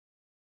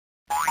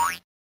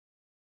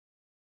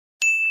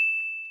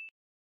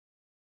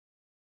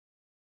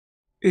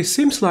It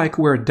seems like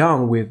we're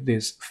done with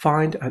this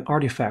Find an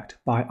Artifact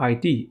by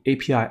ID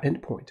API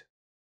endpoint.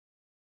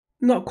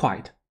 Not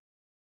quite.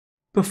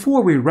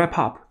 Before we wrap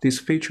up this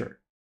feature,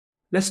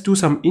 let's do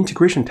some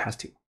integration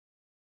testing.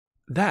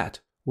 That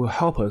will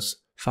help us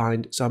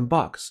find some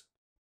bugs.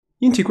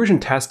 Integration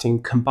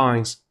testing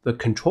combines the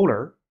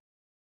controller,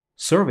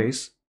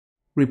 service,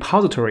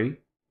 repository,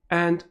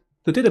 and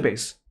the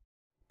database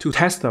to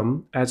test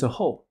them as a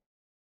whole.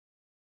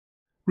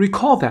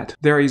 Recall that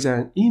there is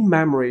an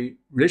in-memory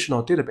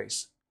relational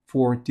database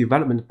for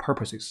development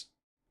purposes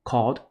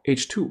called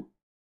H2.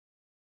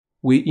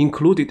 We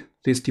included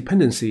this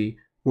dependency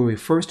when we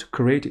first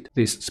created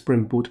this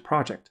Spring Boot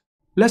project.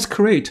 Let's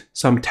create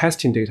some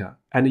testing data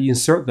and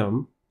insert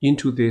them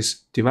into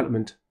this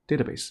development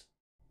database.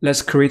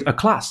 Let's create a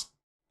class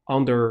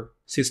under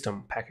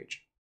System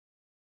package.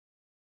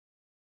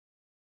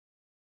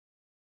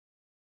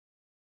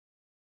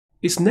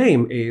 Its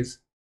name is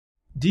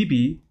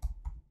DB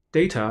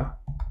Data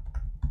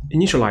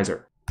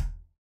Initializer.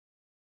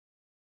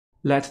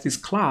 Let this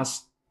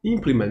class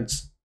implement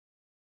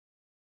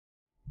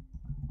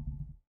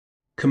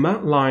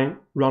command line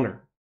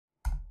runner.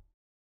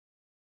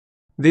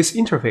 This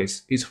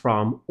interface is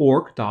from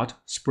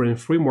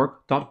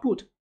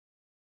org.springframework.boot.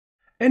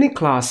 Any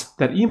class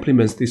that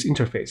implements this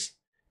interface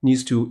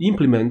needs to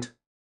implement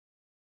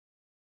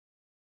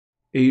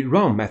a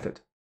run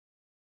method.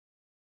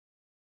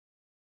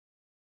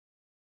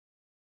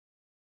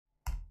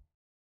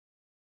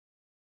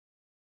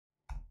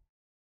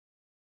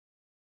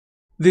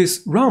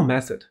 This run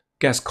method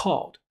gets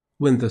called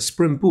when the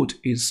Spring Boot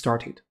is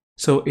started,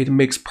 so it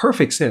makes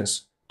perfect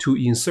sense to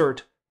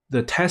insert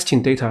the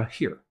testing data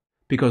here,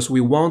 because we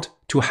want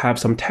to have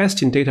some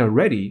testing data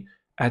ready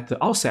at the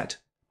outset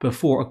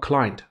before a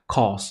client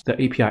calls the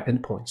API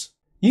endpoints.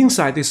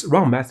 Inside this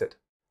run method,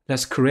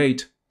 let's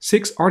create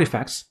 6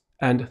 artifacts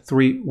and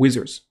 3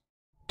 wizards.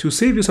 To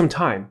save you some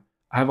time,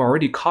 I have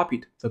already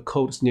copied the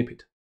code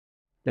snippet.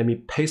 Let me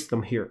paste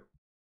them here.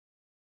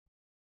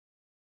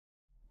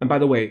 And by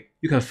the way,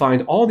 you can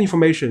find all the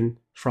information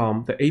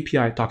from the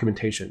API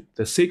documentation,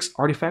 the 6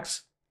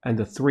 artifacts and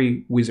the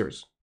 3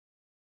 wizards.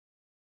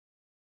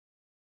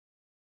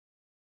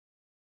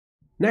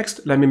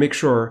 Next, let me make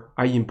sure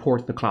I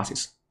import the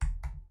classes.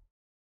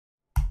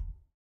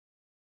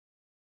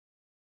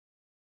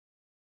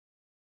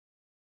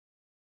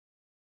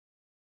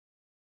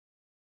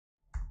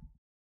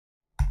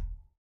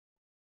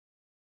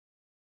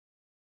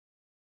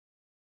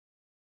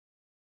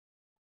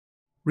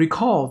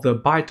 Recall the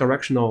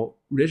bidirectional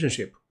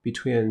relationship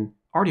between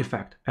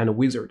artifact and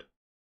wizard.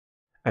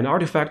 An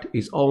artifact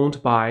is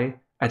owned by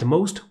at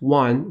most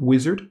 1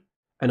 wizard,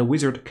 and a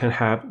wizard can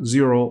have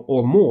 0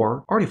 or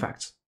more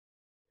artifacts.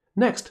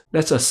 Next,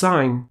 let's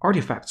assign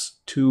artifacts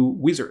to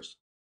wizards.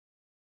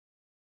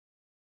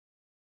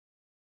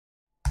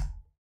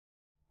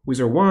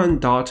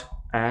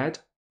 Wizard1.add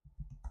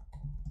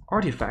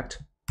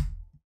artifact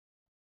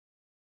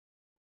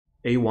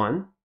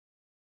A1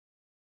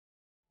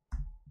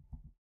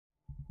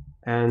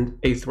 and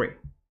A3.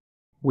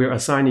 We're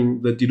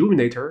assigning the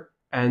Deluminator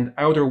and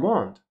Elder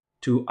Wand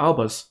to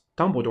Albus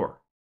Dumbledore.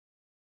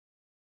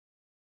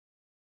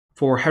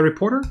 For Harry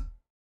Potter,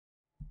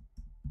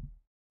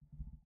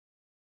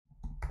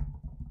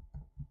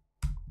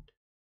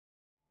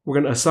 we're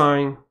going to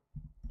assign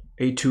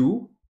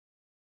A2,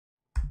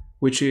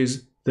 which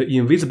is the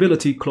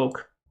invisibility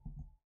cloak,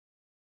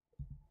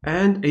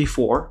 and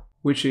A4,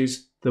 which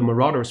is the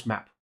Marauder's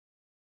map.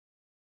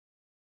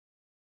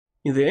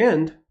 In the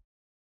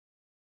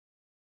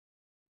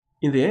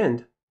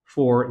end,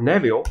 for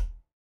Neville,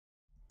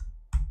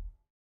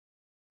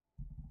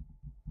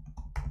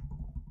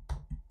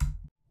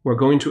 we're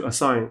going to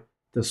assign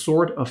the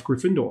Sword of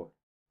Gryffindor,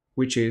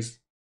 which is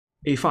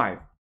A5,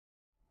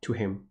 to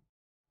him.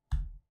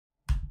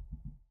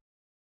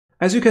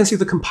 As you can see,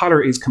 the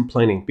compiler is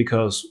complaining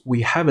because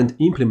we haven't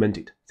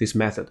implemented this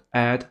method,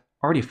 add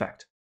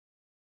artifact.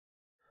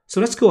 So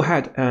let's go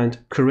ahead and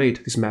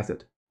create this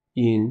method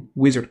in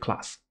wizard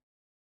class.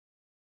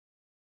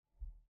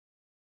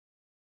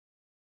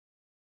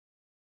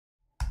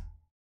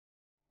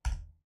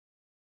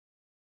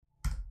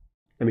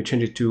 Let me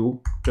change it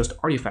to just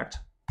artifact.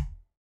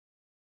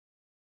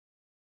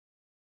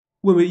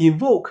 When we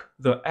invoke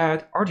the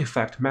add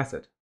artifact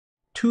method,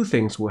 2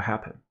 things will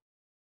happen.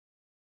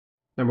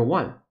 Number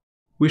 1,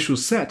 we should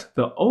set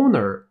the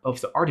owner of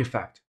the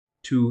artifact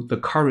to the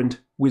current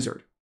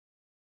wizard.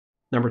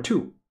 Number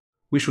 2,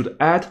 we should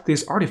add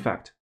this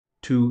artifact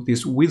to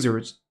this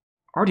wizard's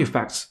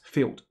artifacts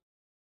field,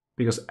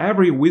 because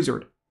every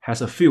wizard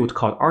has a field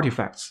called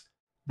artifacts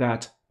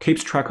that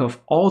keeps track of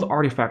all the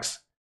artifacts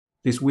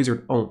this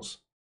wizard owns.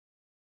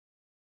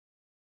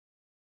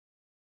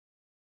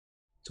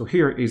 So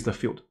here is the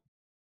field.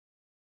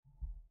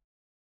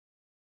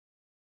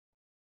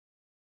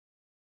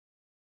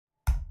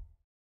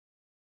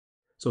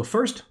 So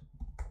first,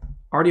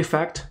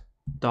 artifact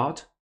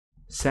dot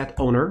set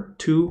owner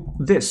to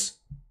this.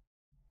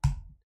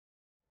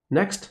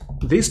 Next,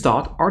 this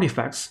dot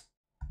artifacts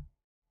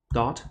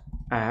dot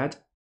add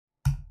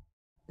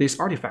this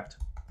artifact.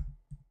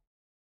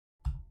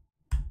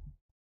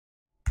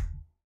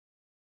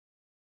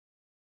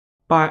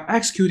 By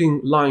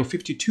executing line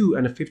 52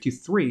 and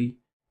 53,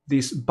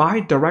 this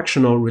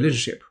bidirectional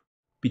relationship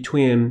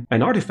between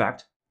an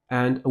artifact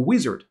and a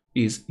wizard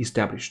is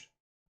established.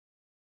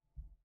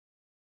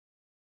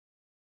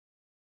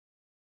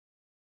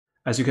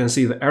 As you can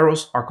see, the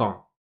arrows are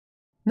gone.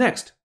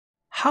 Next,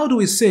 how do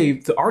we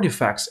save the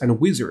artifacts and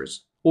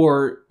wizards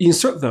or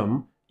insert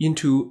them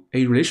into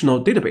a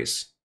relational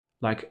database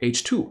like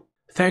H2?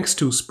 Thanks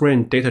to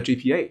Spring Data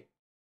JPA,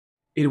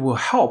 it will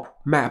help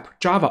map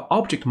Java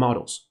object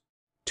models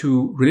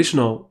to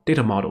relational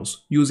data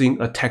models using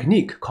a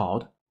technique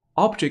called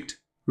Object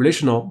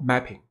Relational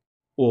Mapping,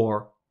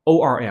 or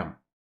ORM.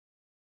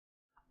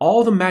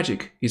 All the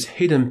magic is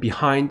hidden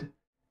behind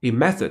a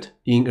method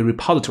in a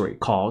repository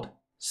called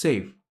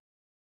save.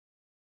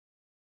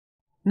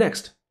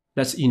 Next,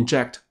 let's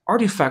inject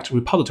artifact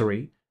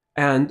repository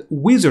and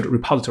wizard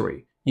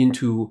repository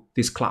into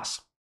this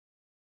class.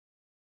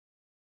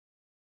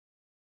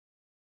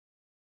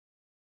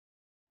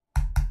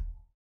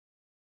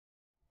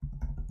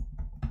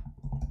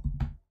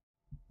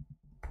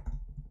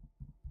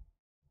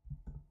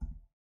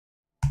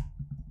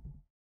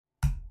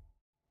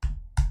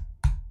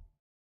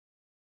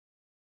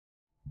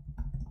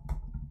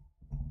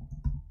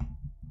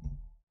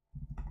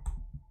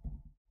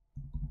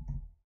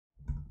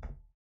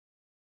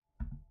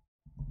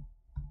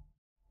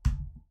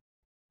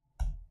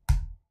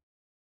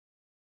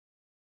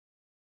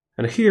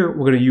 And here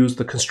we're going to use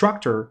the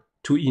constructor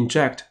to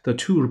inject the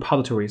two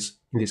repositories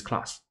in this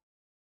class.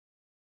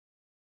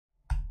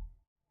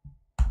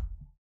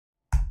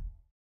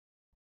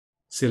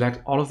 Select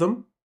all of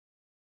them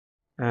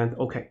and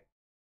OK.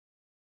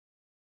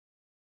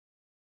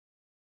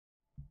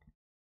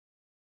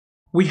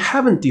 We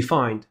haven't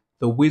defined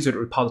the wizard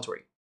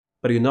repository,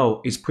 but you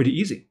know it's pretty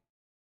easy.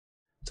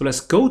 So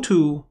let's go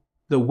to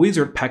the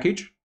wizard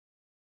package.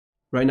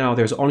 Right now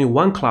there's only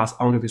one class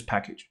under this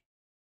package.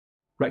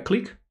 Right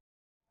click.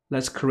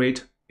 Let's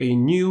create a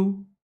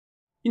new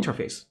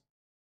interface.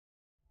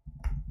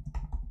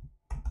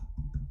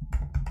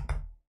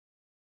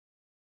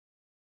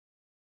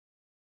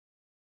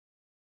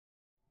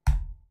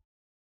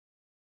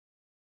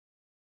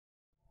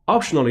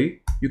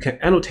 Optionally, you can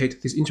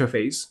annotate this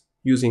interface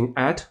using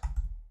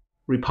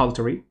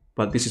 @repository,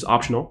 but this is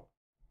optional.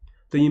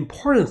 The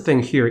important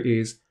thing here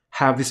is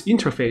have this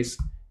interface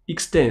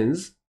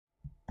extends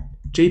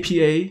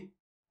JPA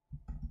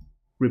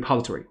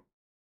repository.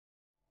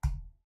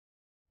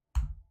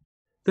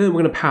 Then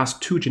we're going to pass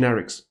two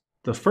generics.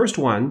 The first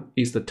one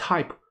is the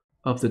type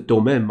of the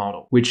domain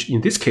model, which in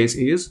this case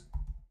is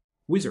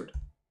wizard.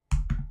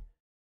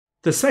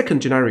 The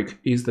second generic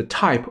is the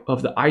type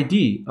of the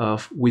ID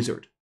of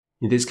wizard.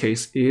 In this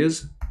case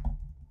is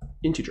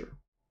integer.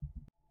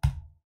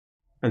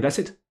 And that's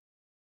it.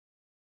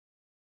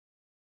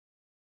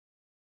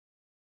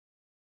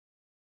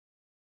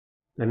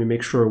 Let me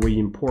make sure we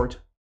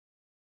import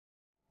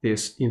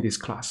this in this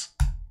class.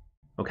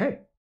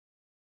 Okay.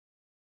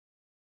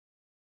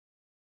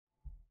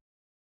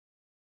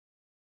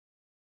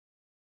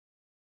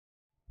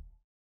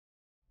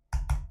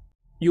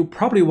 You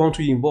probably want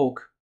to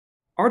invoke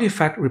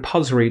artifact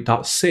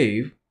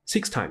repository.save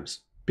 6 times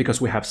because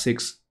we have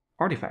 6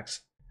 artifacts,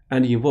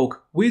 and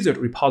invoke wizard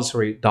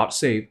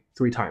repository.save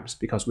 3 times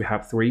because we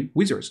have 3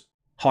 wizards.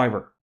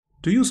 However,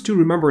 do you still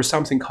remember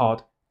something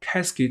called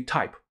cascade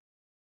type?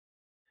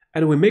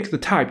 And we make the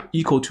type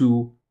equal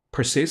to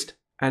persist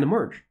and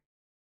merge.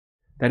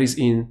 That is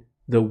in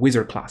the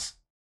wizard class.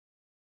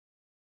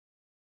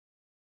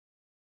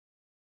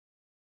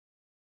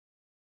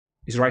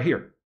 It's right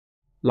here,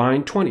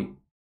 line 20.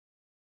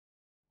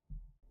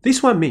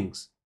 This one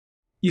means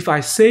if I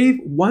save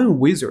one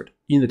wizard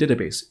in the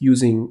database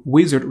using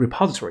wizard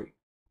repository,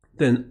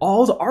 then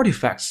all the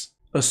artifacts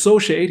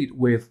associated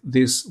with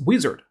this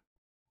wizard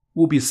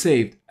will be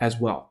saved as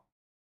well.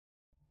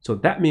 So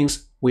that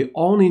means we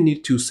only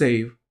need to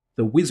save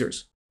the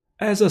wizards.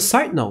 As a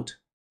side note,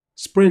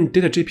 Spring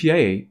Data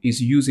JPA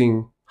is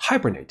using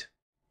Hibernate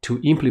to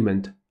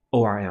implement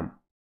ORM.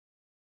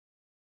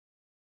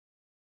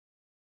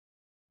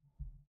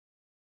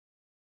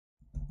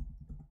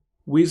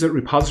 Wizard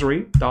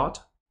repository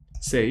dot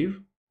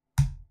save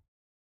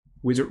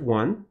wizard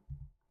 1,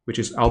 which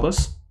is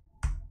Albus,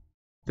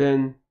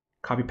 then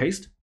copy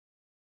paste.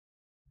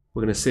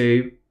 We're going to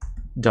save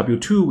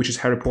W2, which is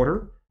Harry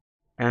Potter,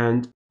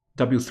 and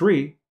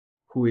W3,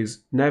 who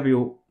is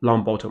Neville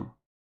Longbottom.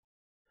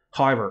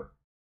 However,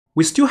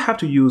 we still have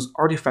to use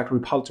artifact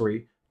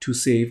repository to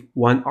save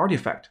one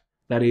artifact,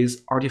 that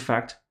is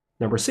artifact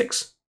number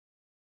 6.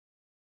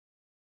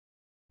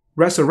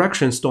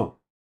 Resurrection Stone,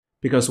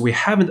 because we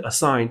haven't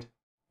assigned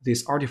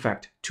this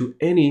artifact to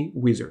any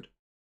wizard.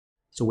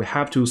 So we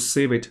have to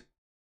save it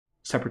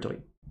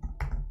separately.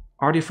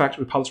 Artifact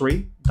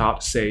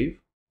repository.save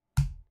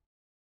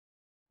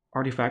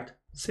artifact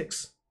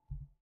 6.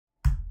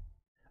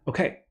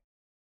 Okay.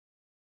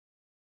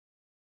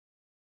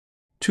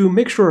 To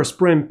make sure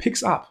Spring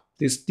picks up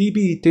this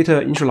DB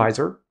data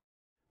initializer,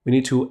 we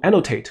need to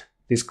annotate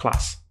this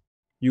class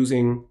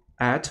using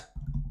add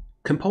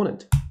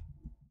component.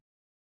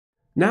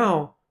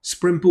 Now,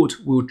 Spring Boot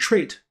will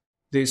treat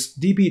this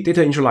DB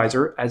data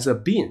initializer as a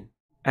bean,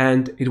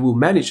 and it will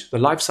manage the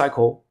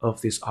lifecycle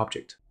of this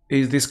object.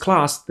 Is this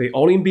class the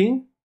all-in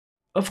bean?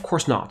 Of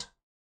course not.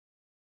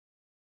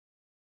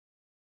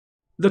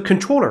 The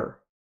controller,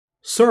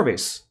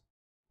 service,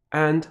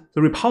 and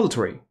the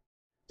repository,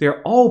 they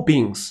are all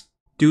beans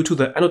due to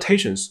the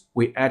annotations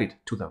we added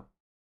to them.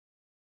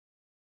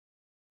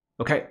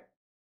 Okay,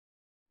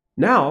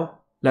 now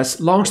let's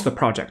launch the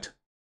project.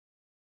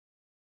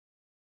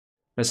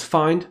 Let's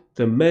find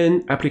the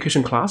main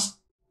application class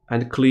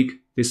and click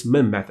this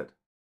main method.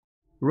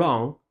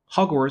 Run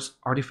Hogwarts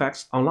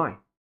Artifacts Online.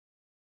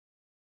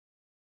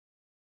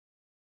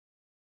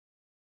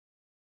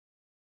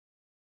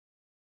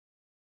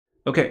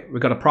 Okay, we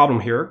got a problem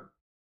here.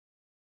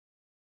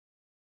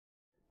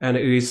 And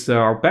it is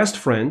our best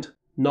friend,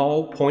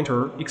 null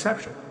pointer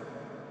exception.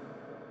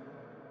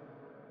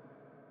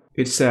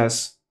 It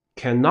says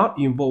cannot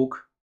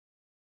invoke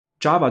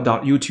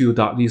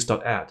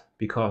java.util.list.add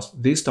because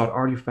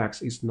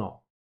this.artifacts is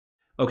null.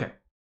 Okay.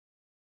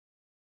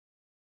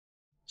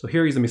 So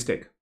here is the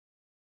mistake.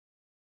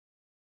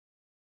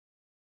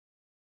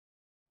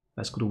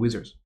 Let's go to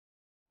wizards.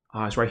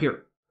 It's right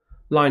here.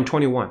 Line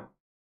 21.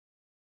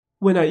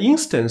 When an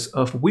instance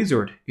of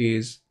wizard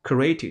is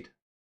created,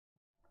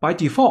 by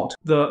default,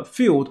 the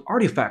field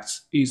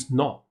artifacts is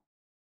null.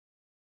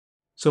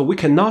 So we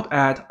cannot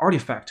add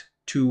artifact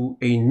to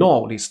a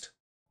null list.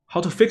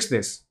 How to fix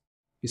this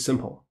is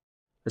simple.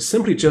 Let's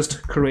simply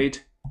just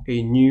create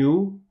a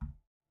new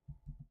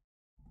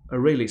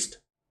array list.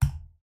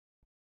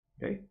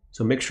 Okay,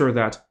 so make sure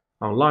that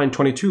on line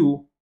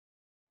 22,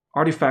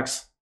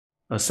 artifacts,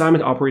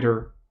 assignment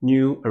operator,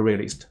 new array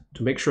list,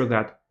 to make sure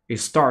that it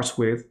starts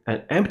with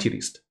an empty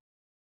list.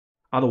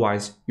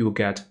 Otherwise, you will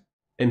get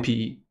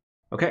NPE.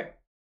 Okay,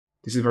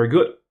 this is very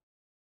good.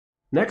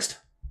 Next,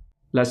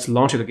 let's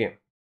launch it again.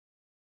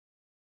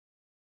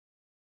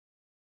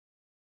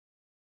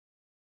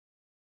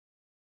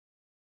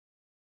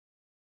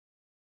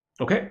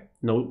 Okay,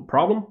 no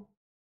problem.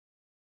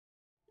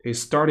 It's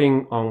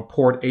starting on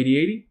port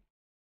 8080.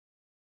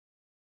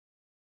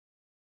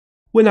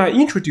 When I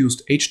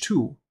introduced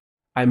H2,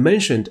 I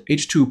mentioned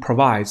H2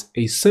 provides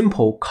a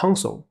simple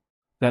console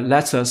that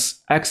lets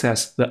us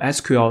access the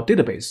SQL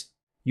database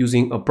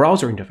using a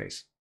browser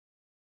interface.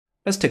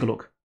 Let's take a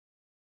look.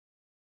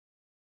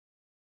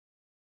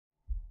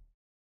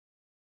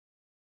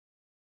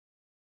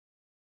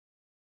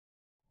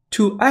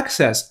 To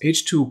access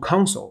H2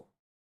 console,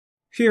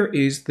 here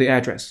is the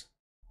address.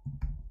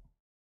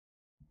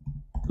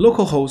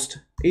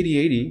 Localhost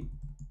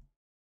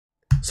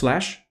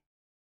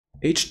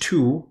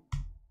 8080/H2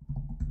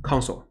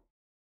 console.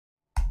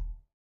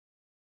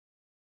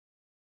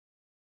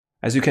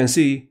 As you can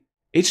see,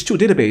 H2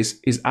 database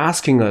is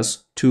asking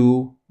us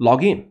to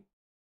log in.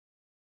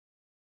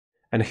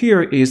 And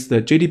here is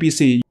the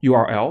JDBC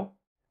URL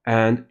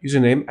and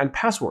username and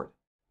password.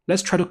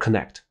 Let's try to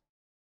connect.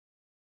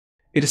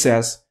 It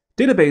says,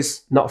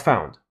 database not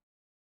found.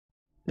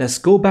 Let's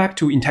go back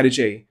to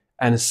IntelliJ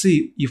and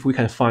see if we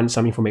can find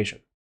some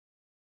information.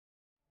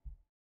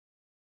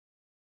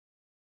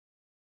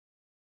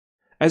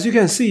 As you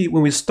can see,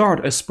 when we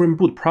start a Spring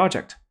Boot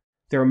project,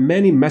 there are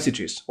many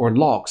messages or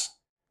logs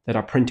that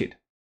are printed.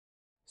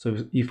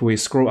 So if we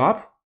scroll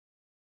up,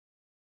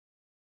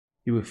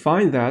 you will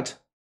find that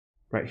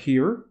right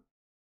here.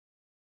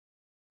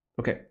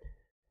 Okay,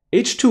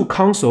 H2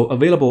 console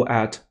available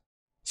at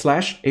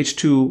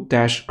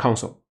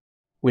 /h2-console.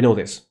 We know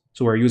this.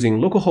 So we're using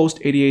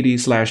localhost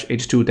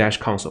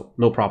 8080/h2-console,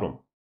 no problem.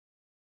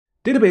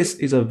 Database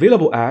is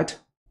available at,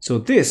 so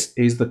this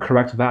is the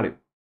correct value.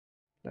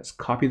 Let's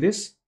copy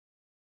this.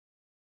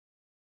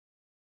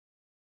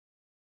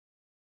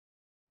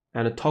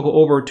 And toggle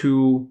over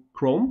to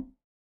Chrome.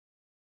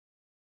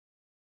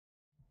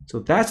 So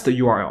that's the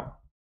URL.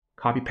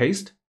 Copy,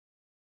 paste.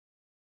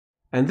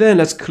 And then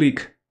let's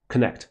click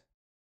connect.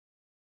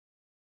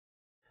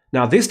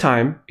 Now this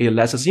time, it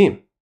lets us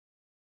in.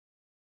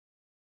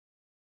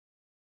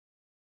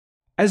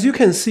 As you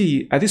can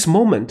see, at this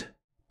moment,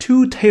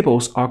 two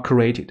tables are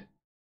created,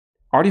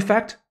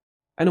 artifact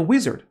and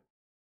wizard.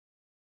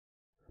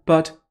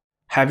 But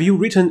have you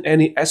written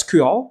any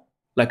SQL,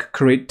 like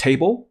create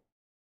table?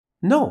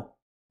 No,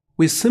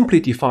 we simply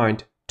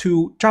defined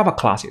two Java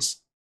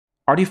classes,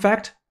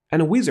 artifact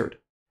and wizard,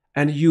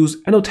 and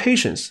use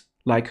annotations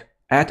like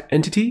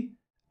 @entity,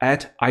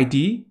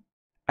 @id,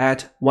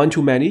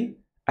 @one-to-many,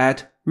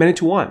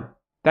 @many-to-one.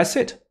 That's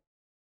it.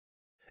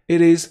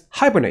 It is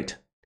Hibernate,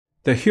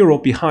 the hero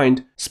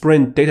behind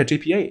Spring Data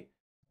JPA,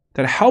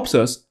 that helps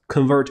us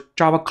convert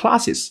Java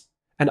classes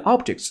and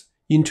objects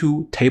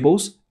into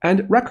tables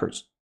and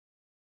records.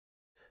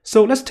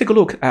 So let's take a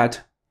look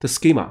at the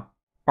schema,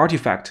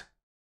 artifact,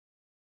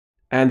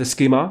 and the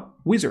schema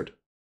wizard.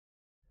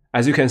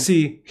 As you can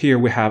see, here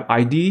we have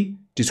ID,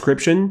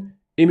 description,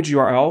 image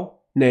URL,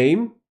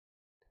 name,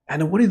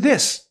 And what is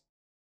this?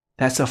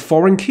 That's a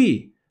foreign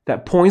key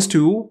that points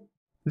to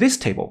this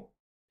table.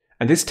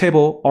 And this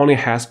table only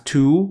has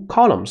 2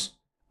 columns,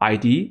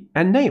 ID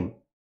and name.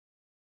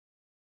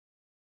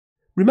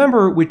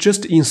 Remember, we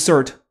just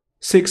insert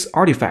 6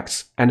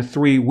 artifacts and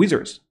 3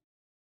 wizards.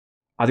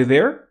 Are they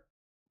there?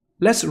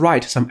 Let's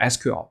write some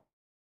SQL.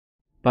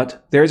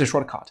 But there is a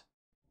shortcut.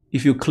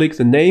 If you click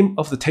the name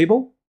of the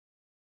table,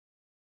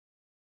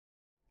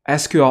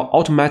 SQL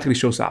automatically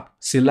shows up.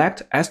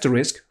 Select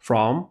asterisk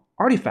from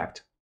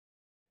artifact.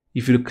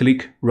 If you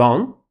click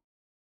Run,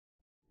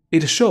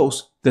 it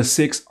shows the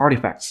 6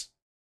 artifacts.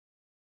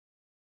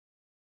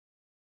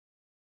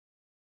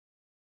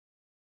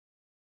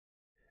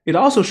 It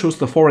also shows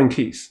the foreign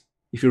keys.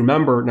 If you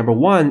remember, number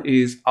 1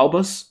 is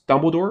Albus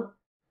Dumbledore,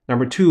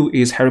 number 2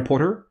 is Harry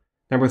Potter,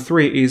 number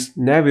 3 is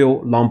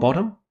Neville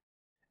Longbottom,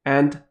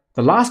 and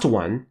the last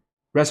one,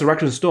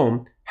 Resurrection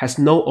Stone, has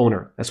no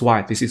owner. That's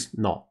why this is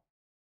null.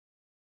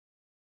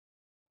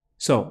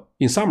 So,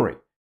 in summary,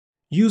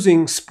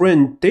 using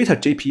Spring Data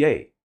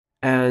JPA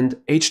and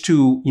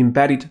H2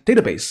 embedded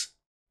database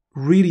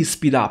really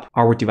speed up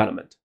our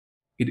development.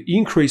 It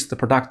increased the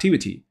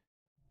productivity.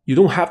 You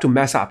don't have to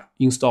mess up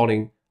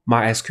installing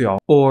MySQL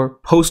or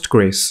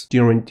Postgres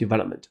during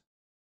development.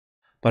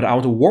 But I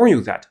want to warn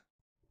you that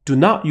do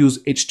not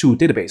use H2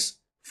 database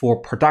for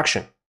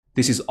production.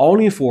 This is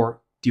only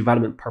for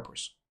development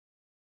purpose.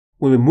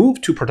 When we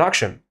move to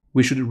production,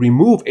 we should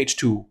remove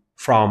H2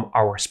 from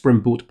our Spring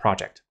Boot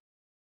project.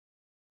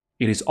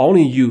 It is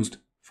only used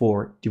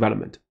for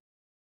development.